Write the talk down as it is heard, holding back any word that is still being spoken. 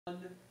Lane.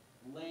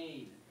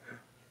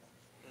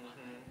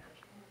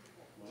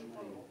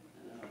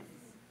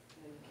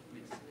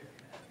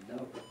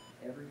 No,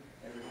 every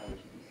time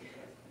she be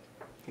surprised.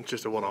 It's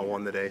just a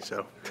one-on-one today,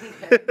 so.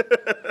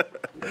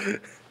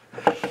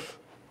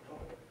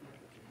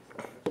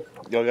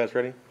 Y'all guys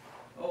ready?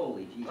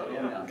 Holy geez, calm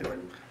down,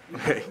 Jordan.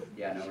 Okay.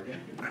 Yeah, no, we're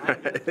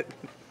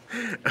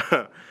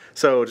good.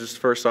 So just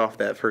first off,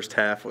 that first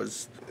half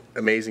was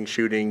amazing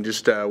shooting.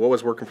 Just what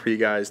was working for you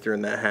guys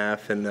during that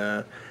half, and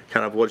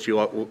kind of what did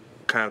you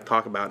kind of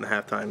talk about in the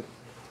halftime?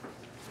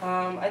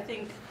 I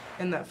think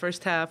in that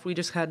first half,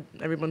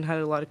 everyone had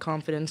a lot of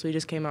confidence. We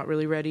just came out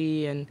really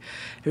ready, and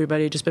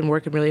everybody had just been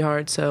working really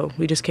hard. So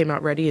we just came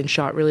out ready and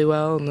shot really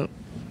well, and it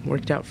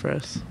worked out for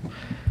us.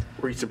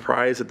 Were you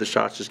surprised that the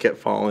shots just kept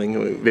falling? I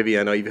mean, Vivi,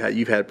 I know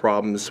you've had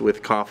problems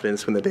with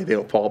confidence when they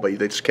don't fall, but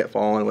they just kept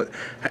falling.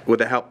 Would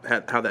that help?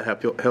 How that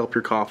help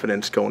your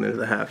confidence going into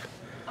the half?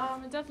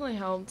 It definitely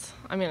helped.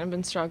 I mean, I've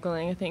been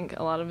struggling. I think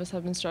a lot of us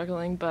have been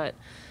struggling, but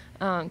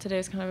today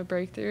was kind of a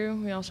breakthrough.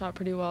 We all shot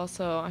pretty well,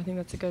 so I think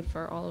that's good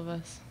for all of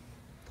us.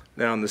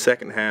 Now in the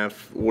second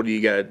half, what do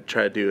you got to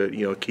try to do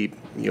to keep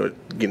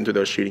getting through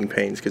those shooting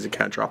pains, because it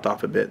kind of dropped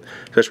off a bit,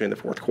 especially in the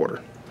fourth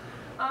quarter?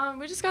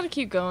 We just got to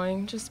keep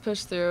going, just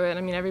push through it.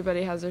 I mean,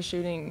 everybody has their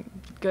shooting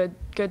good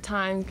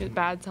times,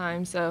 bad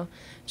times, so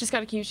just got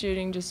to keep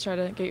shooting, just try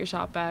to get your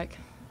shot back.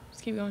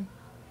 Just keep going.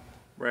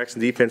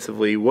 Braxton,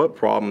 defensively, what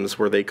problems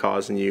were they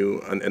causing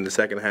you in the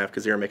second half?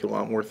 Because they were making a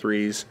lot more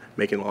threes,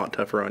 making it a lot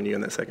tougher on you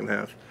in that second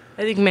half.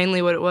 I think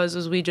mainly what it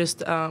was we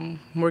just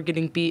were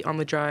getting beat on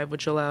the drive,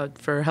 which allowed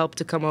for help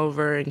to come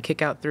over and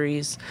kick out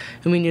threes.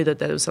 And we knew that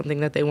was something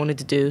that they wanted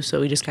to do,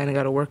 so we just kind of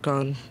got to work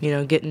on,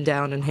 getting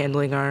down and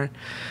handling our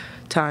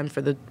time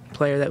for the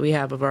player that we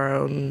have of our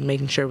own,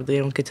 making sure they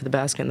don't get to the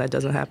basket and that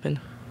doesn't happen.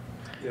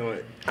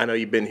 I know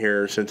you've been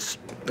here since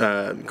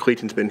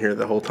Cleaton's been here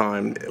the whole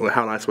time.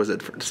 How nice was it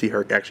to see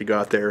her actually go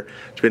out there?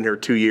 She's been here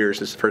 2 years.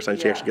 This is the first time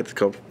she actually gets to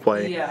go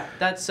play. Yeah,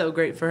 that's so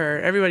great for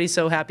her. Everybody's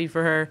so happy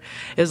for her.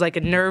 It was like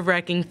a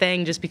nerve-wracking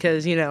thing just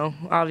because,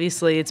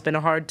 obviously it's been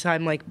a hard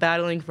time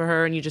battling for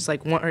her, and you just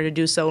want her to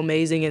do so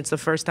amazing. It's the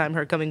first time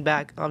her coming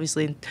back,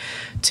 obviously, in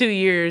 2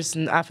 years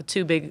and after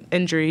 2 big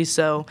injuries.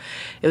 So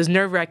it was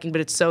nerve-wracking,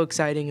 but it's so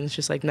exciting, and it's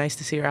just nice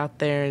to see her out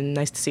there and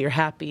nice to see her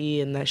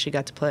happy and that she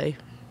got to play.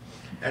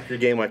 After a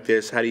game like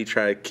this, how do you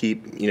try to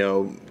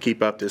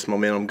keep up this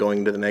momentum going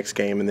into the next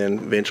game, and then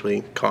eventually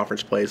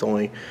conference play is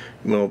only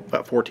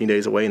about 14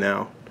 days away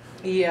now?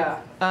 Yeah,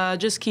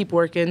 just keep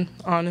working,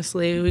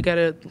 honestly. We got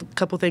a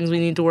couple things we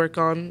need to work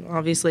on.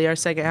 Obviously, our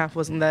second half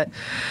wasn't that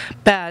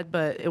bad,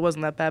 but it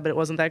wasn't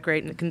that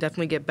great, and it can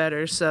definitely get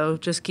better. So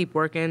just keep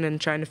working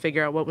and trying to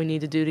figure out what we need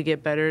to do to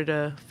get better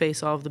to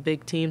face all of the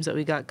big teams that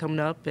we got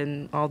coming up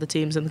and all the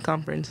teams in the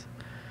conference.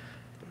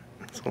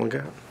 That's all I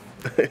got.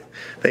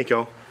 Thank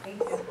y'all.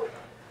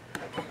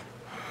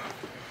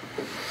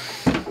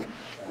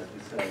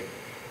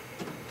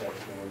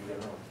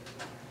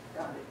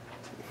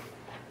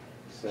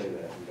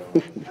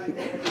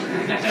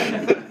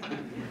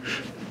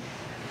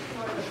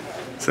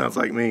 Sounds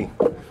like me.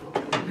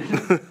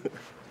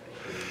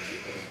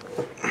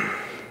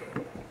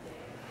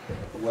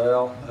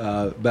 Well,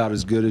 about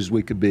as good as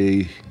we could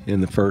be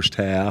in the first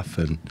half,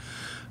 and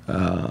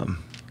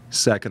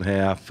second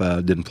half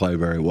didn't play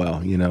very well,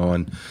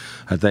 and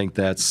I think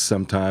that's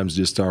sometimes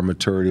just our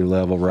maturity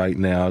level right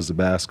now as a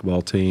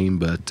basketball team,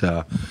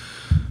 but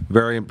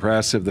very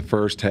impressive the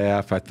first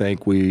half. I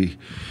think we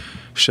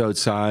showed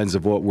signs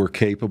of what we're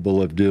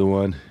capable of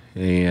doing,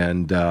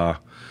 and our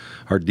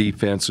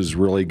defense was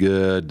really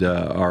good.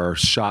 Our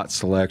shot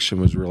selection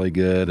was really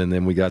good, and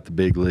then we got the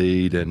big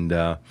lead and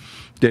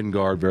didn't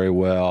guard very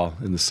well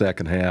in the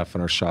second half,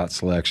 and our shot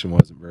selection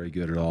wasn't very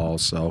good at all.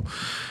 So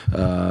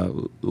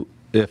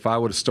if I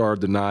would have started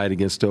the night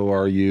against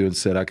ORU and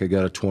said I could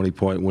get a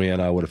 20-point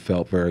win, I would have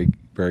felt very,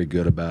 very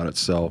good about it.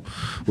 So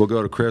we'll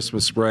go to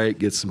Christmas break,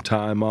 get some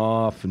time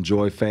off,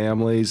 enjoy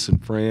families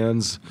and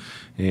friends,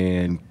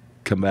 and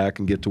come back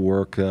and get to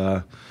work,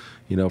 for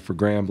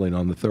Grambling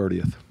on the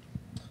 30th.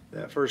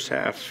 That first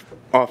half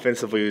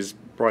offensively was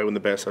probably one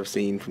of the best I've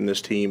seen from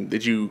this team.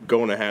 Did you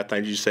go into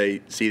halftime, did you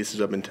say, see, this is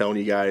what I've been telling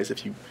you guys,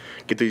 if you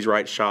get these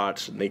right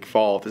shots and they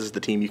fall, this is the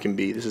team you can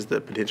be, this is the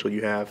potential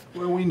you have?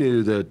 Well, we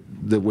knew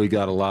that we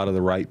got a lot of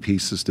the right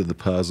pieces to the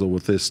puzzle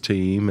with this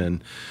team,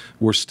 and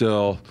we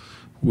still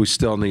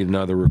need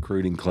another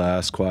recruiting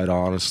class, quite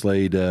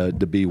honestly, to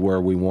be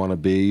where we want to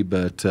be.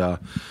 But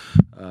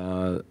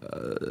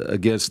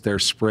against their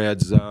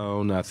spread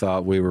zone, I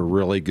thought we were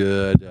really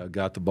good.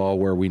 Got the ball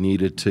where we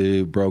needed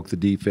to, broke the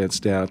defense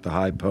down at the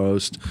high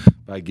post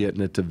by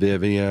getting it to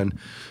Vivian.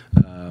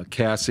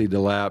 Cassie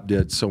DeLapp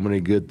did so many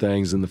good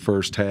things in the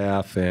first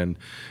half, and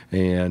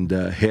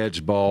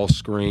hedge ball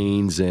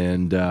screens,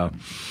 and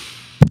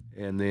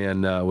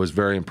then was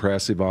very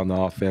impressive on the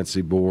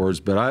offensive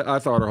boards. But I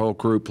thought our whole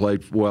crew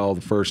played well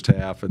the first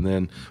half, and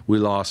then we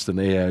lost an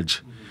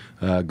edge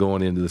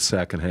going into the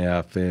second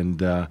half. And,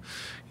 but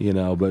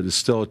it's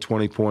still a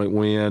 20-point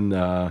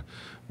win.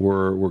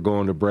 we're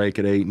going to break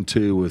at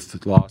 8-2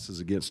 with losses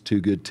against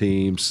 2 good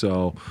teams.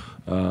 So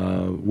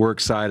we're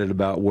excited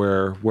about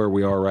where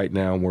we are right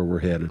now and where we're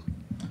headed.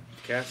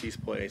 Cassie's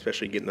play,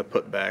 especially getting the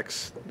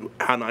putbacks,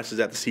 how nice is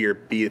that to see her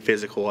be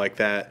physical like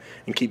that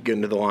and keep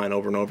getting to the line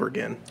over and over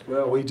again?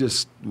 Well, we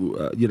just,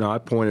 I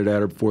pointed at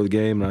her before the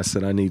game and I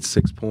said I need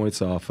 6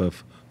 points off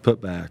of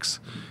putbacks,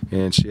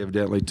 and she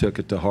evidently took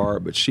it to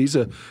heart. But she's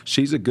a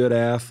good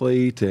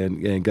athlete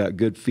and got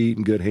good feet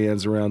and good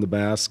hands around the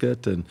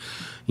basket. And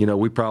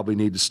we probably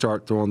need to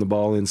start throwing the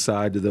ball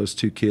inside to those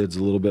 2 kids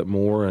a little bit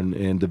more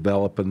and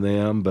developing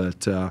them.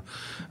 But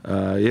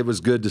it was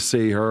good to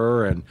see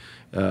her and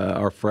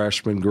our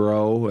freshmen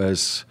grow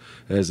as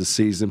the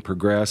season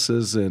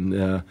progresses,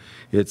 and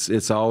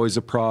it's always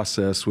a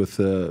process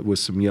with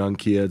some young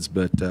kids.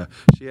 But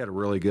she had a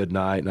really good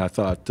night, and I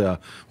thought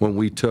when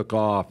we took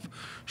off,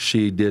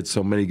 she did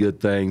so many good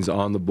things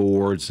on the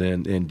boards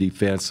and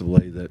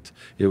defensively that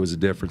it was a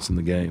difference in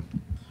the game.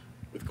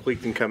 With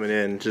Cleveland coming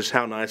in, just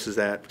how nice is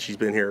that? She's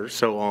been here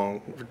so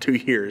long, for 2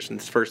 years, and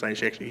it's the first time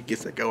she actually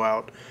gets to go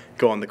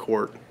on the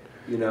court.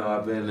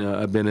 I've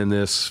been in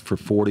this for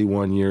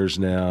 41 years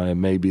now,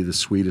 and maybe the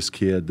sweetest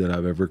kid that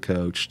I've ever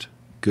coached.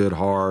 Good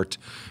heart,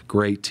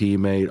 great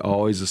teammate,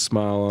 always a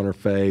smile on her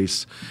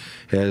face.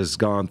 Has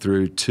gone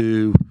through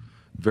 2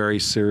 very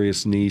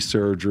serious knee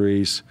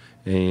surgeries,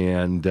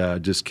 and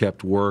just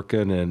kept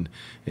working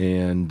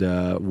and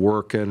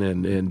working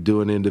and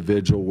doing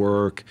individual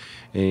work.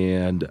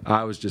 And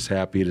I was just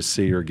happy to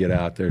see her get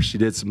out there. She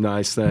did some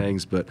nice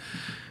things, but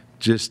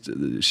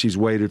she's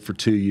waited for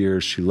 2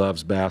 years. She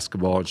loves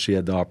basketball, and she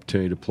had the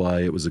opportunity to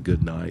play. It was a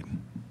good night.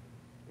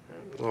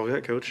 Well, yeah,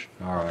 Coach.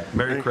 All right.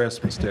 Merry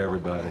Christmas to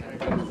everybody.